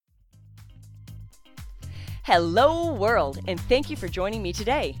Hello, world, and thank you for joining me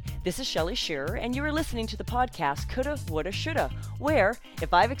today. This is Shelly Shearer, and you are listening to the podcast Coulda, Woulda, Shoulda, where,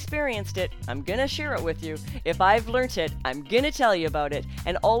 if I've experienced it, I'm gonna share it with you. If I've learnt it, I'm gonna tell you about it,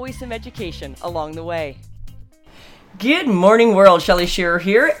 and always some education along the way. Good morning, world. Shelly Shearer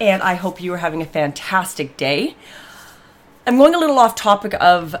here, and I hope you are having a fantastic day. I'm going a little off topic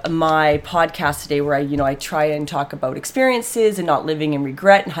of my podcast today where I try and talk about experiences and not living in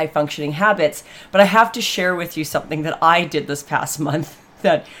regret and high functioning habits, but I have to share with you something that I did this past month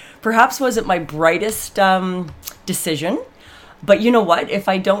that perhaps wasn't my brightest decision, but you know what? If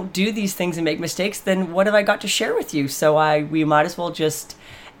I don't do these things and make mistakes, then what have I got to share with you? So we might as well just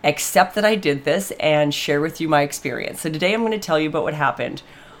accept that I did this and share with you my experience. So today I'm going to tell you about what happened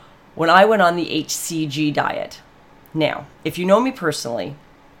when I went on the HCG diet. Now, if you know me personally,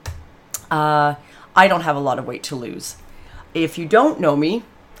 I don't have a lot of weight to lose. If you don't know me,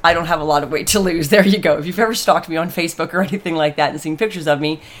 I don't have a lot of weight to lose. There you go. If you've ever stalked me on Facebook or anything like that and seen pictures of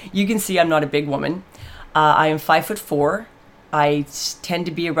me, you can see I'm not a big woman. I am 5'4". I tend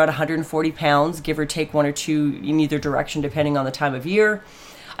to be about 140 pounds, give or take 1 or 2 in either direction, depending on the time of year.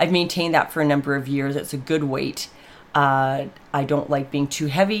 I've maintained that for a number of years. It's a good weight. I don't like being too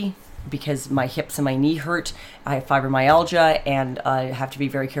heavy, because my hips and my knee hurt. I have fibromyalgia and I have to be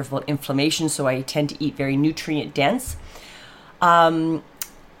very careful about inflammation, so I tend to eat very nutrient dense. I'm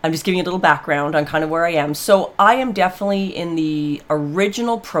just giving you a little background on kind of where I am. So I am definitely in the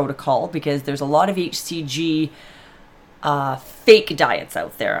original protocol because there's a lot of HCG fake diets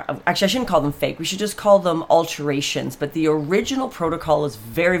out there. Actually, I shouldn't call them fake. We should just call them alterations. But the original protocol is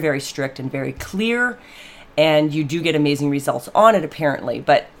very, very strict and very clear, and you do get amazing results on it apparently.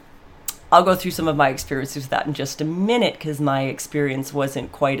 But I'll go through some of my experiences with that in just a minute because my experience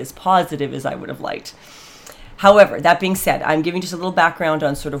wasn't quite as positive as I would have liked. However, that being said, I'm giving just a little background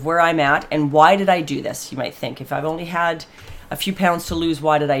on sort of where I'm at and why did I do this, you might think. If I've only had a few pounds to lose,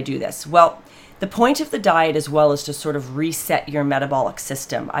 why did I do this? Well, the point of the diet as well is to sort of reset your metabolic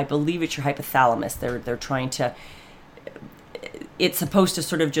system. I believe it's your hypothalamus. They're trying to, it's supposed to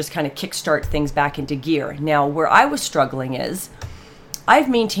sort of just kind of kickstart things back into gear. Now, where I was struggling is, I've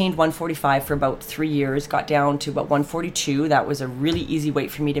maintained 145 for about 3 years, got down to about 142. That was a really easy weight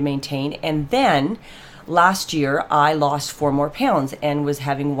for me to maintain. And then last year, I lost 4 more pounds and was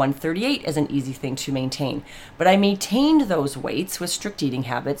having 138 as an easy thing to maintain. But I maintained those weights with strict eating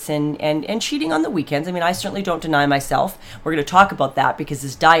habits and cheating on the weekends. I mean, I certainly don't deny myself. We're going to talk about that because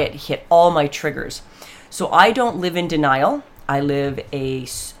this diet hit all my triggers. So I don't live in denial. I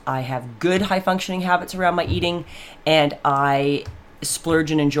have good high functioning habits around my eating, and I splurge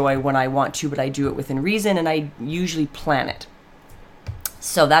and enjoy when I want to, but I do it within reason and I usually plan it.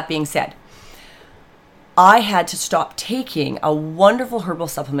 So that being said, I had to stop taking a wonderful herbal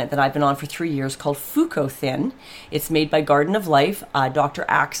supplement that I've been on for 3 years called Fucothin. It's made by Garden of Life. Dr.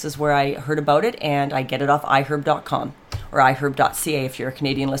 Axe is where I heard about it, and I get it off iHerb.com or iHerb.ca if you're a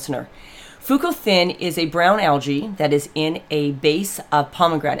Canadian listener. Fucothin is a brown algae that is in a base of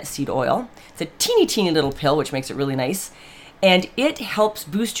pomegranate seed oil. It's a teeny little pill, which makes it really nice. And it helps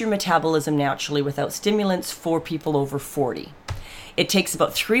boost your metabolism naturally without stimulants for people over 40. It takes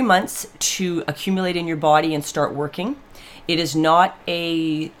about 3 months to accumulate in your body and start working. It is not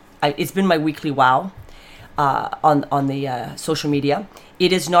it's been my weekly wow on the social media.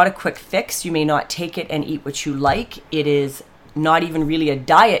 It is not a quick fix. You may not take it and eat what you like. It is not even really a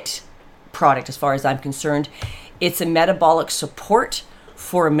diet product as far as I'm concerned. It's a metabolic support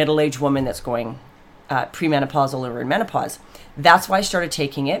for a middle-aged woman that's going premenopausal or in menopause. That's why I started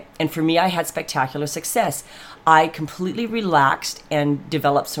taking it. And for me, I had spectacular success. I completely relaxed and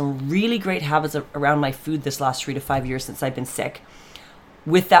developed some really great habits around my food this last 3 to 5 years since I've been sick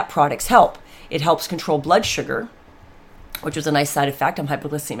with that product's help. It helps control blood sugar, which was a nice side effect. I'm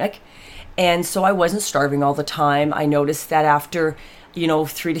hypoglycemic. And so I wasn't starving all the time. I noticed that after,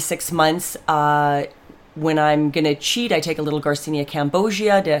 3 to 6 months, when I'm going to cheat, I take a little Garcinia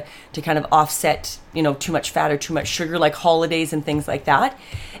cambogia to kind of offset, too much fat or too much sugar, like holidays and things like that.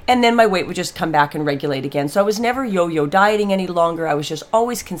 And then my weight would just come back and regulate again. So I was never yo-yo dieting any longer. I was just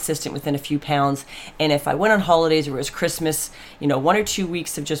always consistent within a few pounds. And if I went on holidays or it was Christmas, 1 or 2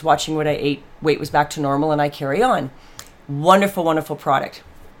 weeks of just watching what I ate, weight was back to normal and I carry on. Wonderful, wonderful product.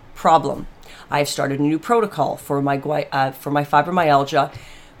 Problem. I've started a new protocol for my fibromyalgia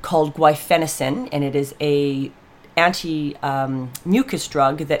called guaifenesin, and it is a anti-mucus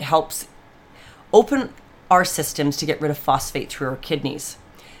drug that helps open our systems to get rid of phosphate through our kidneys.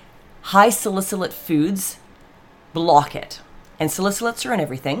 High salicylate foods block it, and salicylates are in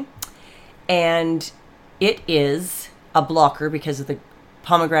everything, and it is a blocker because of the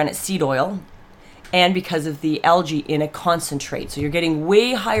pomegranate seed oil. and because of the algae in a concentrate. So you're getting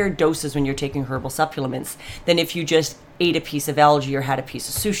way higher doses when you're taking herbal supplements than if you just ate a piece of algae or had a piece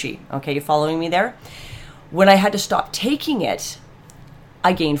of sushi. Okay, you following me there? When I had to stop taking it,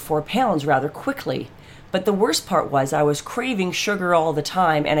 I gained 4 pounds rather quickly. But the worst part was I was craving sugar all the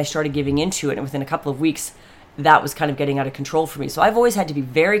time, and I started giving into it. And within a couple of weeks, that was kind of getting out of control for me. So I've always had to be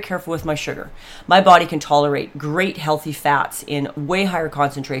very careful with my sugar. My body can tolerate great healthy fats in way higher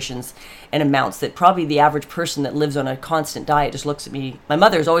concentrations and amounts that probably the average person that lives on a constant diet just looks at me. My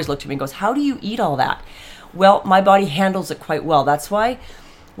mother has always looked at me and goes, "How do you eat all that?" Well, my body handles it quite well. That's why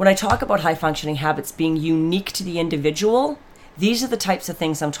when I talk about high functioning habits being unique to the individual, these are the types of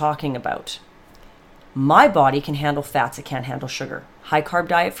things I'm talking about. My body can handle fats, it can't handle sugar. High carb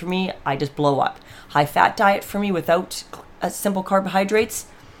diet for me, I just blow up. High fat diet for me without simple carbohydrates,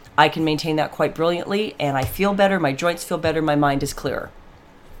 I can maintain that quite brilliantly, and I feel better, my joints feel better, my mind is clearer.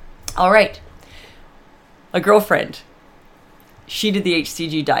 All right, a girlfriend, she did the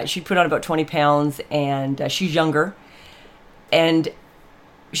HCG diet. She put on about 20 pounds, and she's younger, and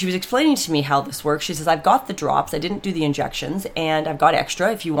she was explaining to me how this works. She says, I've got the drops, I didn't do the injections, and I've got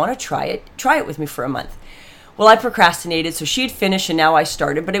extra. If you want to try it with me for a month. Well, I procrastinated, so she had finished and now I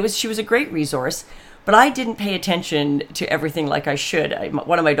started, but she was a great resource, but I didn't pay attention to everything like I should.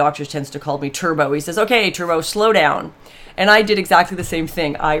 One of my doctors tends to call me Turbo. He says, okay, Turbo, slow down. And I did exactly the same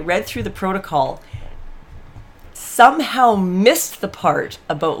thing. I read through the protocol, somehow missed the part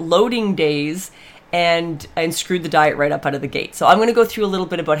about loading days, and screwed the diet right up out of the gate. So I'm going to go through a little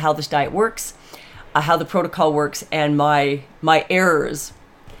bit about how this diet works, how the protocol works, and my errors.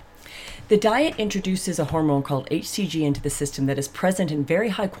 The diet introduces a hormone called HCG into the system that is present in very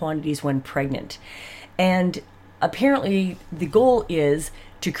high quantities when pregnant. And apparently the goal is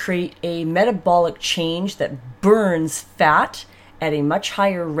to create a metabolic change that burns fat at a much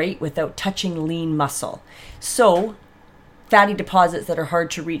higher rate without touching lean muscle. So fatty deposits that are hard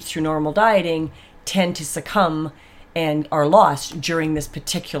to reach through normal dieting tend to succumb and are lost during this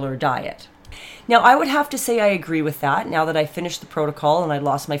particular diet. Now, I would have to say I agree with that now that I finished the protocol and I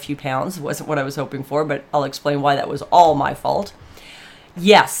lost my few pounds. It wasn't what I was hoping for, but I'll explain why that was all my fault.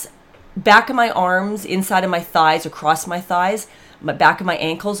 Yes, back of my arms, inside of my thighs, across my thighs, my back of my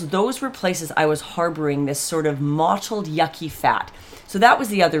ankles, those were places I was harboring this sort of mottled, yucky fat. So that was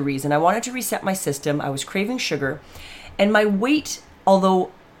the other reason. I wanted to reset my system. I was craving sugar. And my weight,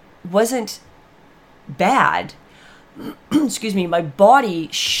 although wasn't bad, excuse me, my body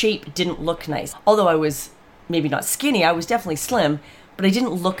shape didn't look nice. Although I was maybe not skinny, I was definitely slim, but I didn't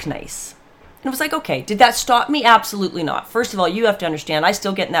look nice. And it was like, okay, did that stop me? Absolutely not. First of all, you have to understand, I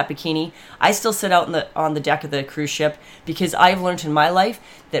still get in that bikini. I still sit out on the deck of the cruise ship because I've learned in my life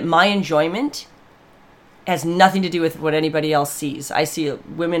that my enjoyment has nothing to do with what anybody else sees. I see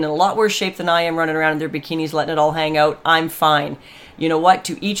women in a lot worse shape than I am running around in their bikinis, letting it all hang out. I'm fine. You know what?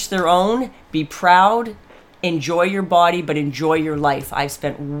 To each their own. Be proud. Enjoy your body, but enjoy your life. I've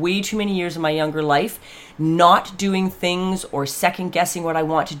spent way too many years of my younger life not doing things or second guessing what I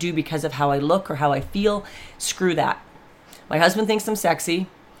want to do because of how I look or how I feel. Screw that. My husband thinks I'm sexy.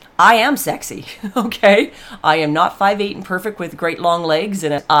 I am sexy, okay? I am not 5'8" and perfect with great long legs,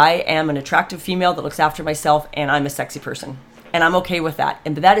 and I am an attractive female that looks after myself, and I'm a sexy person. And I'm okay with that.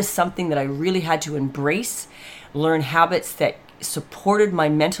 And that is something that I really had to embrace, learn habits that supported my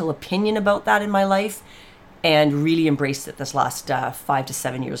mental opinion about that in my life, and really embraced it this last 5 to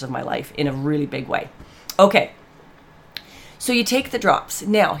 7 years of my life in a really big way. Okay, so you take the drops.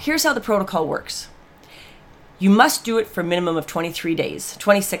 Now, here's how the protocol works. You must do it for a minimum of 23 days,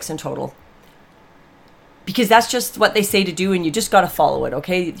 26 in total, because that's just what they say to do, and you just got to follow it,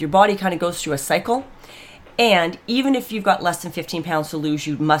 okay? Your body kind of goes through a cycle, and even if you've got less than 15 pounds to lose,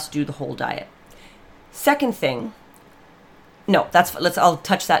 you must do the whole diet. Second thing, I'll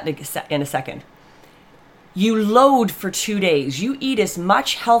touch that in a second. You load for 2 days. You eat as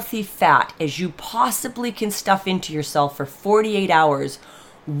much healthy fat as you possibly can stuff into yourself for 48 hours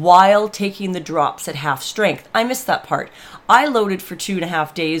while taking the drops at half strength. I missed that part. I loaded for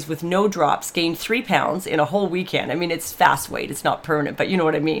 2.5 days with no drops, gained 3 pounds in a whole weekend. I mean, it's fast weight. It's not permanent, but you know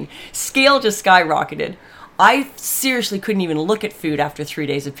what I mean. Scale just skyrocketed. I seriously couldn't even look at food after 3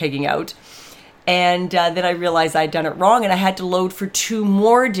 days of pigging out. And then I realized I'd done it wrong, and I had to load for 2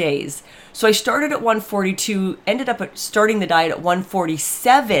 more days. So I started at 142, ended up starting the diet at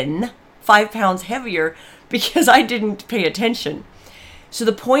 147, 5 pounds heavier, because I didn't pay attention. So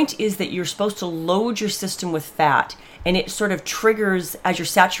the point is that you're supposed to load your system with fat, and it sort of triggers as you're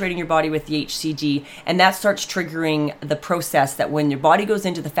saturating your body with the HCG, and that starts triggering the process that when your body goes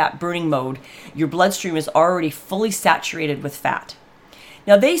into the fat burning mode, your bloodstream is already fully saturated with fat.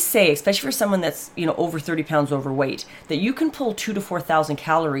 Now they say, especially for someone that's, over 30 pounds overweight, that you can pull 2,000 to 4,000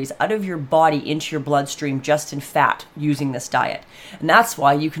 calories out of your body into your bloodstream just in fat using this diet. And that's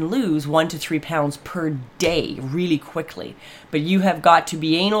why you can lose 1 to 3 pounds per day really quickly. But you have got to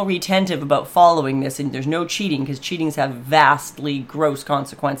be anal retentive about following this, and there's no cheating, because cheatings have vastly gross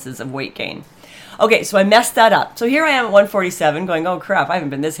consequences of weight gain. Okay, so I messed that up. So here I am at 147 going, oh crap, I haven't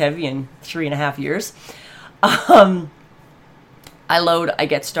been this heavy in 3.5 years. I load, I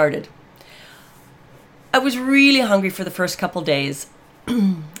get started. I was really hungry for the first couple days.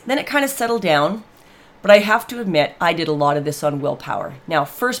 Then it kind of settled down, but I have to admit I did a lot of this on willpower. Now,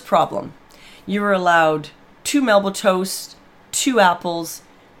 first problem, you were allowed 2 Melba toast, 2 apples,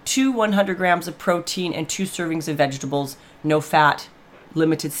 2 100 grams of protein, and 2 servings of vegetables, no fat,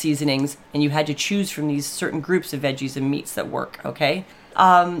 limited seasonings, and you had to choose from these certain groups of veggies and meats that work, okay?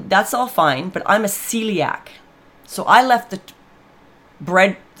 That's all fine, but I'm a celiac. So I left the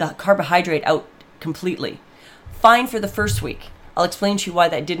carbohydrate out completely. Fine for the first week. I'll explain to you why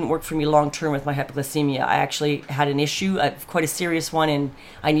that didn't work for me long term with my hypoglycemia. I actually had an issue, quite a serious one, and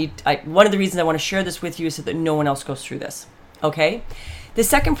one of the reasons I want to share this with you is so that no one else goes through this, okay? The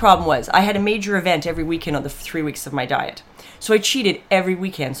second problem was I had a major event every weekend on the 3 weeks of my diet. So I cheated every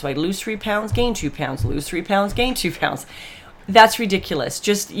weekend. So I'd lose 3 pounds, gain 2 pounds, lose 3 pounds, gain 2 pounds. That's ridiculous.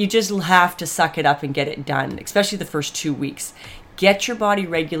 You just have to suck it up and get it done, especially the first 2 weeks. Get your body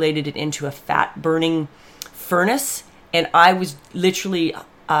regulated and into a fat burning furnace. And I was literally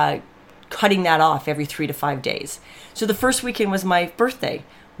cutting that off every 3 to 5 days. So the first weekend was my birthday.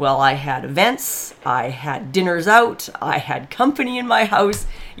 Well, I had events, I had dinners out, I had company in my house.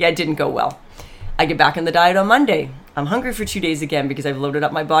 Yeah, it didn't go well. I get back on the diet on Monday. I'm hungry for 2 days again because I've loaded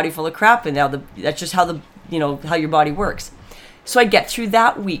up my body full of crap, and now that's just how how your body works. So I get through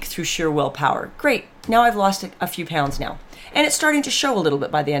that week through sheer willpower. Great. Now I've lost a few pounds now. And it's starting to show a little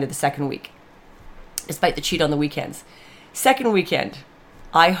bit by the end of the second week, despite the cheat on the weekends. Second weekend,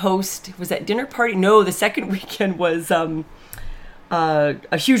 was that dinner party? No, the second weekend was a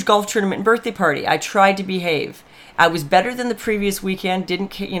huge golf tournament and birthday party. I tried to behave. I was better than the previous weekend. Didn't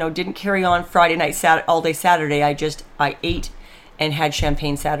carry on Friday night, all day Saturday. I ate and had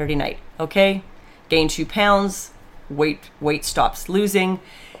champagne Saturday night. Okay, gained 2 pounds. Weight stops losing.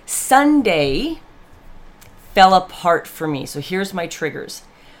 Sunday fell apart for me. So here's my triggers.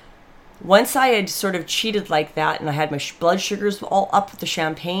 Once I had sort of cheated like that and I had my blood sugars all up with the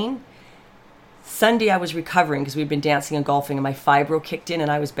champagne, Sunday I was recovering because we'd been dancing and golfing and my fibro kicked in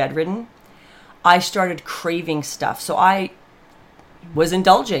and I was bedridden. I started craving stuff. So I was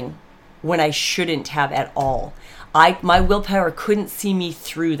indulging when I shouldn't have at all. My willpower couldn't see me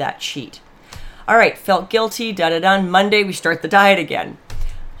through that cheat. All right, felt guilty, Monday, we start the diet again.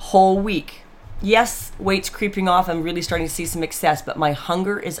 Whole week. Yes, weight's creeping off. I'm really starting to see some excess, but my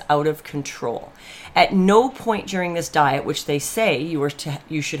hunger is out of control. At no point during this diet, which they say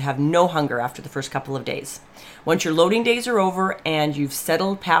you should have no hunger after the first couple of days. Once your loading days are over and you've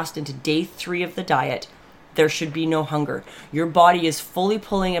settled past into day 3 of the diet, there should be no hunger. Your body is fully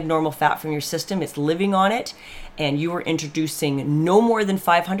pulling abnormal fat from your system. It's living on it, and you are introducing no more than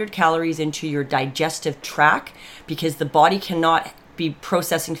 500 calories into your digestive tract because the body cannot be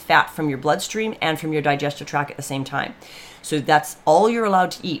processing fat from your bloodstream and from your digestive tract at the same time. So that's all you're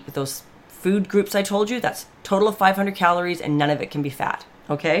allowed to eat with those food groups I told you. That's total of 500 calories and none of it can be fat.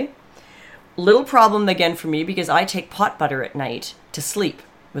 Okay? Little problem again for me because I take pot butter at night to sleep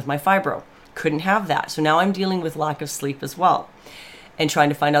with my fibro. Couldn't have that. So now I'm dealing with lack of sleep as well and trying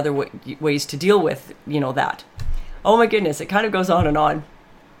to find other ways to deal with, that. Oh my goodness, it kind of goes on and on.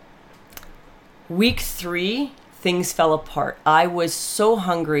 Week 3, things fell apart. I was so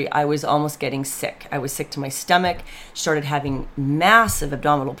hungry, I was almost getting sick. I was sick to my stomach, started having massive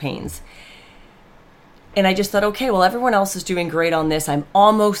abdominal pains. And I just thought, okay, well, everyone else is doing great on this. I'm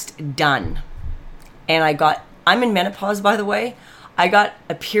almost done. And I'm in menopause, by the way. I got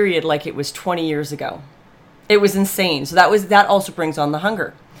a period like it was 20 years ago. It was insane. So that also brings on the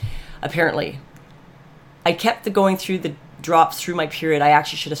hunger, apparently. I kept going through the drops through my period. I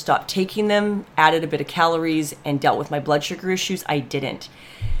actually should have stopped taking them, added a bit of calories, and dealt with my blood sugar issues. I didn't.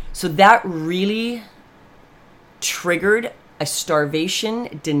 So that really triggered a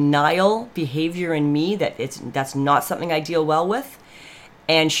starvation, denial behavior in me that's not something I deal well with.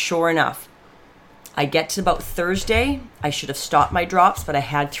 And sure enough, I get to about Thursday. I should have stopped my drops, but I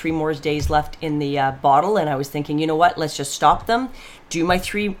had 3 more days left in the bottle. And I was thinking, you know what? Let's just stop them. You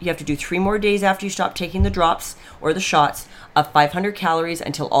have to do 3 more days after you stop taking the drops or the shots of 500 calories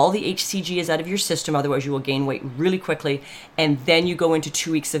until all the HCG is out of your system. Otherwise, you will gain weight really quickly. And then you go into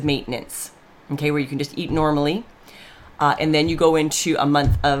 2 weeks of maintenance, okay, where you can just eat normally. And then you go into a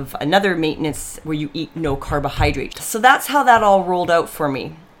month of another maintenance where you eat no carbohydrate. So that's how that all rolled out for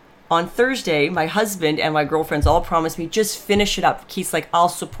me. On Thursday, my husband and my girlfriends all promised me, just finish it up. Keith's like, I'll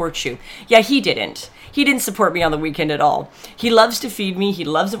support you. Yeah, he didn't. He didn't support me on the weekend at all. He loves to feed me. He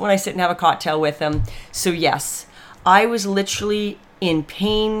loves it when I sit and have a cocktail with him. So yes, I was literally in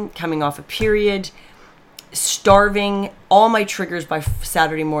pain, coming off a period, starving. All my triggers by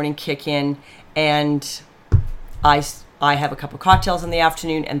Saturday morning kick in, and I have a couple cocktails in the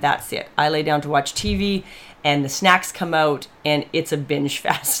afternoon, and that's it. I lay down to watch TV, and the snacks come out, and it's a binge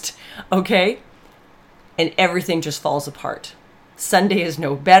fest, okay? And everything just falls apart. Sunday is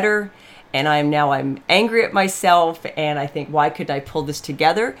no better, and I'm angry at myself, and I think, why could I pull this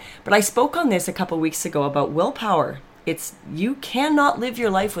together? But I spoke on this a couple weeks ago about willpower. You cannot live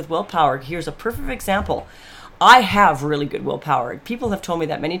your life with willpower. Here's a perfect example. I have really good willpower. People have told me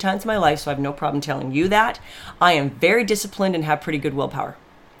that many times in my life, so I have no problem telling you that. I am very disciplined and have pretty good willpower.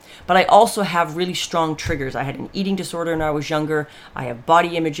 But I also have really strong triggers. I had an eating disorder when I was younger. I have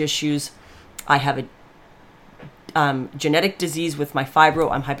body image issues. I have a genetic disease with my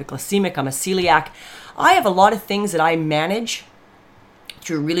fibro. I'm hypoglycemic. I'm a celiac. I have a lot of things that I manage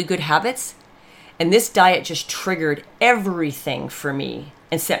through really good habits. And this diet just triggered everything for me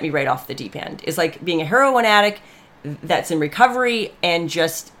and set me right off the deep end. It's like being a heroin addict that's in recovery and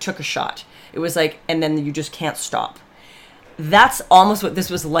just took a shot. It was like, and then you just can't stop. That's almost what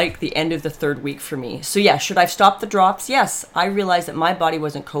this was like the end of the third week for me. So yeah, should I have stopped the drops? Yes, I realized that my body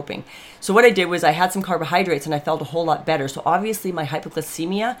wasn't coping. So what I did was I had some carbohydrates and I felt a whole lot better. So obviously my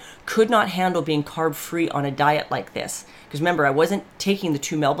hypoglycemia could not handle being carb-free on a diet like this. Because remember, I wasn't taking the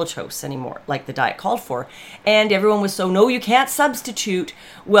 2 Melba-Toast anymore, like the diet called for. And everyone was so, no, you can't substitute.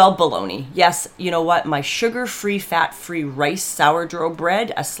 Well, baloney. Yes, you know what? My sugar-free, fat-free rice sourdough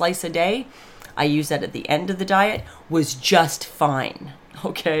bread, a slice a day, I use that at the end of the diet, was just fine.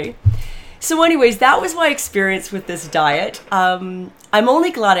 Okay? So anyways, that was my experience with this diet. I'm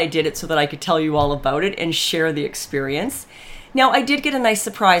only glad I did it so that I could tell you all about it and share the experience. Now, I did get a nice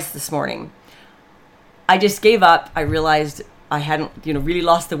surprise this morning. I just gave up. I realized I hadn't, really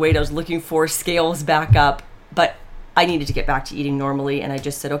lost the weight I was looking for. Scales back up, but I needed to get back to eating normally. And I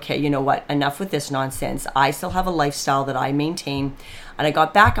just said, okay, you know what? Enough with this nonsense. I still have a lifestyle that I maintain. And I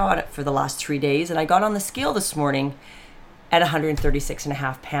got back on it for the last 3 days. And I got on the scale this morning at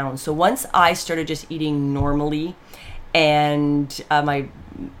 136.5 pounds. So once I started just eating normally and my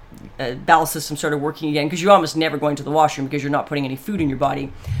bowel system started working again, because you're almost never going to the washroom because you're not putting any food in your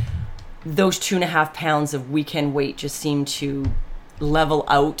body, those 2.5 pounds of weekend weight just seemed to level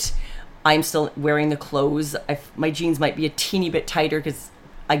out. I'm still wearing the clothes. My jeans might be a teeny bit tighter because,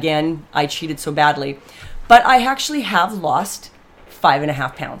 again, I cheated so badly. But I actually have lost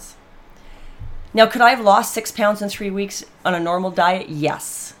 5.5 pounds. Now, could I have lost 6 pounds in 3 weeks on a normal diet?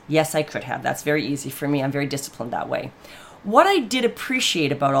 Yes. Yes, I could have. That's very easy for me. I'm very disciplined that way. What I did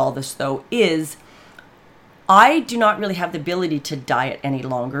appreciate about all this, though, is I do not really have the ability to diet any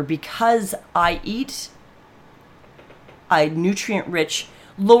longer because I eat a nutrient-rich,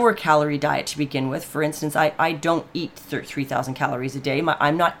 lower-calorie diet to begin with. For instance, I don't eat 3,000 calories a day.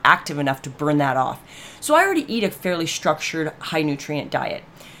 I'm not active enough to burn that off. So I already eat a fairly structured, high-nutrient diet.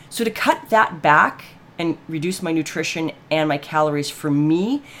 So to cut that back and reduce my nutrition and my calories for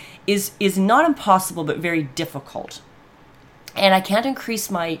me is not impossible, but very difficult. And I can't increase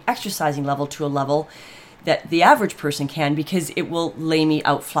my exercising level to a level that the average person can because it will lay me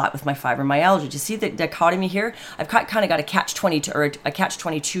out flat with my fibromyalgia. Do you see the dichotomy here? I've kind of got a catch-22 or a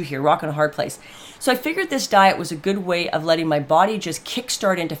catch-22 here, rock on a hard place. So I figured this diet was a good way of letting my body just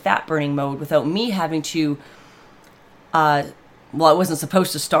kickstart into fat burning mode without me having to, I wasn't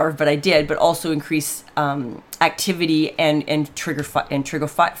supposed to starve, but I did, but also increase activity and trigger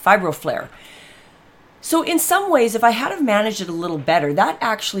fibro flare. So in some ways, if I had have managed it a little better, that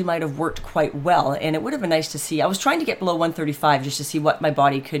actually might have worked quite well. And it would have been nice to see. I was trying to get below 135 just to see what my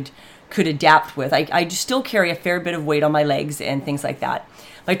body could adapt with. I still carry a fair bit of weight on my legs and things like that.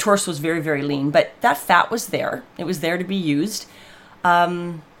 My torso was very, very lean, but that fat was there. It was there to be used.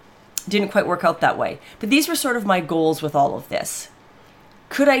 Didn't quite work out that way. But these were sort of my goals with all of this.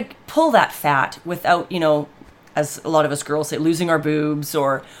 Could I pull that fat without, as a lot of us girls say, losing our boobs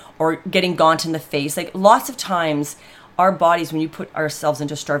or getting gaunt in the face? Like lots of times our bodies, when you put ourselves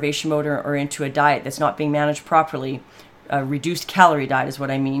into starvation mode or into a diet that's not being managed properly, a reduced calorie diet is what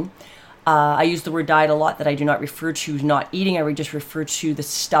I mean. I use the word diet a lot that I do not refer to not eating. I just refer to the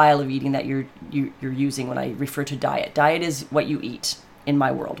style of eating that you're using when I refer to diet. Diet is what you eat in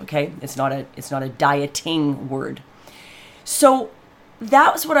my world, okay? It's not a dieting word. So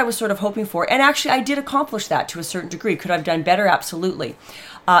that was what I was sort of hoping for. And actually, I did accomplish that to a certain degree. Could I have done better? Absolutely.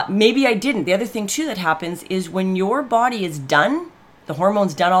 Maybe I didn't. The other thing, too, that happens is when your body is done, the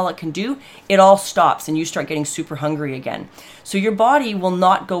hormone's done all it can do, it all stops and you start getting super hungry again. So your body will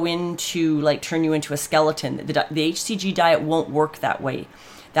not go into, like, turn you into a skeleton. The HCG diet won't work that way.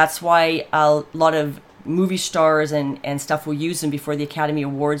 That's why a lot of movie stars and stuff will use them before the Academy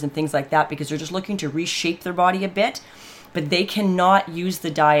Awards and things like that, because they're just looking to reshape their body a bit. But they cannot use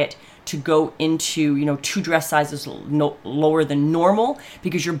the diet to go into, 2 dress sizes lower than normal,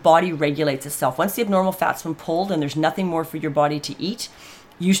 because your body regulates itself. Once the abnormal fat's been pulled and there's nothing more for your body to eat,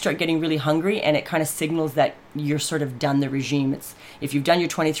 you start getting really hungry, and it kind of signals that you're sort of done the regime. If you've done your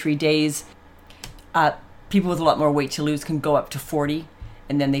 23 days, people with a lot more weight to lose can go up to 40,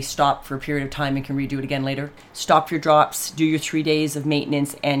 and then they stop for a period of time and can redo it again later. Stop your drops, do your 3 days of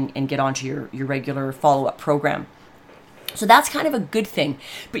maintenance, and get onto your regular follow-up program. So that's kind of a good thing.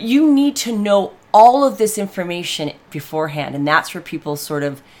 But you need to know all of this information beforehand. And that's where people sort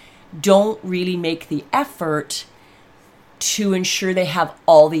of don't really make the effort to ensure they have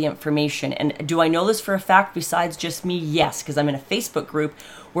all the information. And do I know this for a fact besides just me? Yes, because I'm in a Facebook group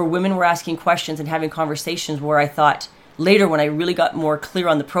where women were asking questions and having conversations where I thought later, when I really got more clear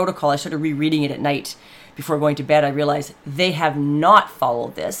on the protocol, I started rereading it at night before going to bed. I realized they have not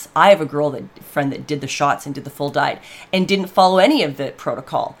followed this. I have a friend that did the shots and did the full diet and didn't follow any of the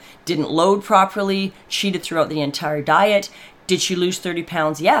protocol. Didn't load properly, cheated throughout the entire diet. Did she lose 30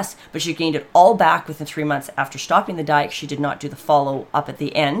 pounds? Yes, but she gained it all back within 3 months after stopping the diet. She did not do the follow up at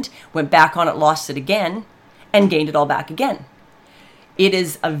the end, went back on it, lost it again, and gained it all back again. It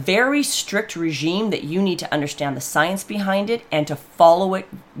is a very strict regime that you need to understand the science behind it and to follow it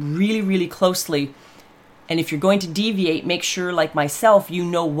really, really closely. And if you're going to deviate, make sure, like myself, you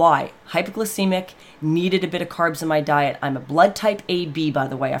know why. Hypoglycemic, needed a bit of carbs in my diet. I'm a blood type AB, by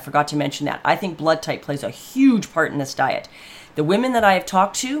the way. I forgot to mention that. I think blood type plays a huge part in this diet. The women that I have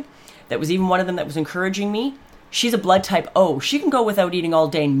talked to, that was even one of them that was encouraging me, she's a blood type O. She can go without eating all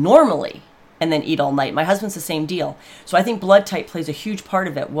day normally and then eat all night. My husband's the same deal. So I think blood type plays a huge part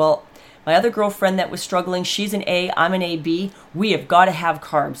of it. Well, my other girlfriend that was struggling, she's an A, I'm an AB. We have got to have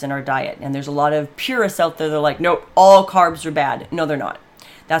carbs in our diet. And there's a lot of purists out there that are like, nope, all carbs are bad. No, they're not.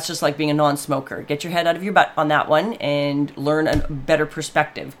 That's just like being a non-smoker. Get your head out of your butt on that one and learn a better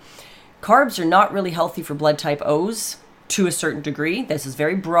perspective. Carbs are not really healthy for blood type O's to a certain degree. This is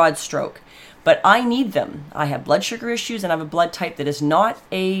very broad stroke. But I need them. I have blood sugar issues and I have a blood type that is not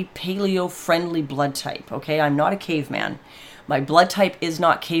a paleo-friendly blood type, okay? I'm not a caveman. My blood type is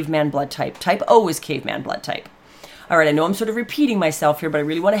not caveman blood type. Type O is caveman blood type. All right, I know I'm sort of repeating myself here, but I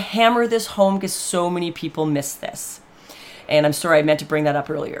really want to hammer this home because so many people miss this. And I'm sorry, I meant to bring that up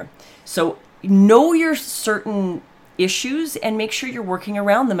earlier. So know your certain issues and make sure you're working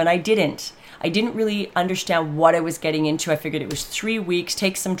around them. And I didn't really understand what I was getting into. I figured it was 3 weeks,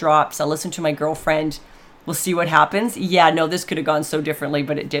 take some drops. I'll listen to my girlfriend. We'll see what happens. Yeah, no, this could have gone so differently,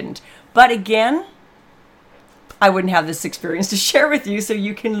 but it didn't. But again, I wouldn't have this experience to share with you, so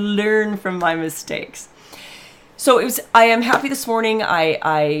you can learn from my mistakes. So I am happy this morning.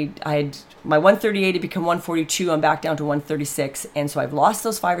 I had my 138 had become 142. I'm back down to 136. And so I've lost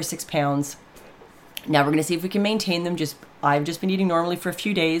those 5 or 6 pounds. Now we're going to see if we can maintain them. I've just been eating normally for a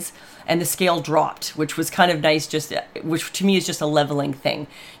few days, and the scale dropped, which was kind of nice, which to me is just a leveling thing.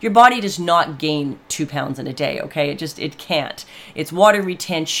 Your body does not gain 2 pounds in a day, okay? It can't. It's water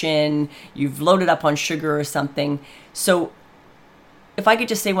retention. You've loaded up on sugar or something. So if I could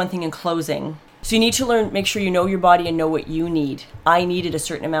just say one thing in closing. So you need to make sure you know your body and know what you need. I needed a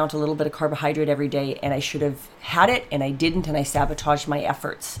certain amount, a little bit of carbohydrate every day, and I should have had it, and I didn't, and I sabotaged my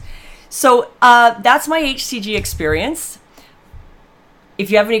efforts. So that's my HCG experience. If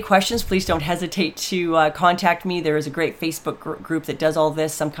you have any questions, please don't hesitate to contact me. There is a great Facebook group that does all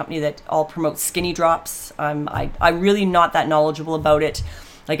this, some company that all promotes skinny drops. I'm really not that knowledgeable about it.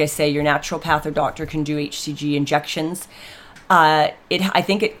 Like I say, your naturopath or doctor can do HCG injections. I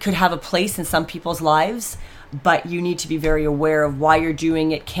think it could have a place in some people's lives, but you need to be very aware of why you're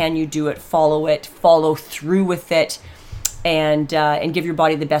doing it. Can you do it? Follow through with it. And give your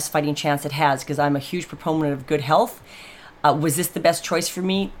body the best fighting chance it has, because I'm a huge proponent of good health. Was this the best choice for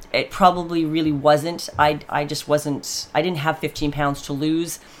me? It probably really wasn't. I just wasn't. I didn't have 15 pounds to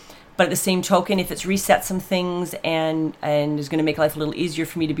lose. But at the same token, if it's reset some things and is going to make life a little easier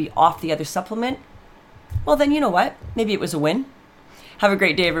for me to be off the other supplement, well, then you know what? Maybe it was a win. Have a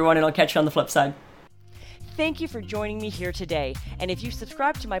great day, everyone, and I'll catch you on the flip side. Thank you for joining me here today. And if you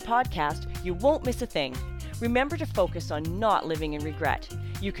subscribe to my podcast, you won't miss a thing. Remember to focus on not living in regret.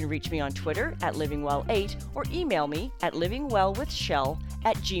 You can reach me on Twitter at livingwell8 or email me at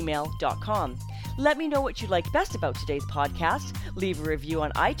livingwellwithshell@gmail.com. Let me know what you liked best about today's podcast, leave a review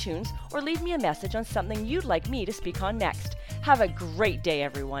on iTunes, or leave me a message on something you'd like me to speak on next. Have a great day,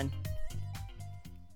 everyone.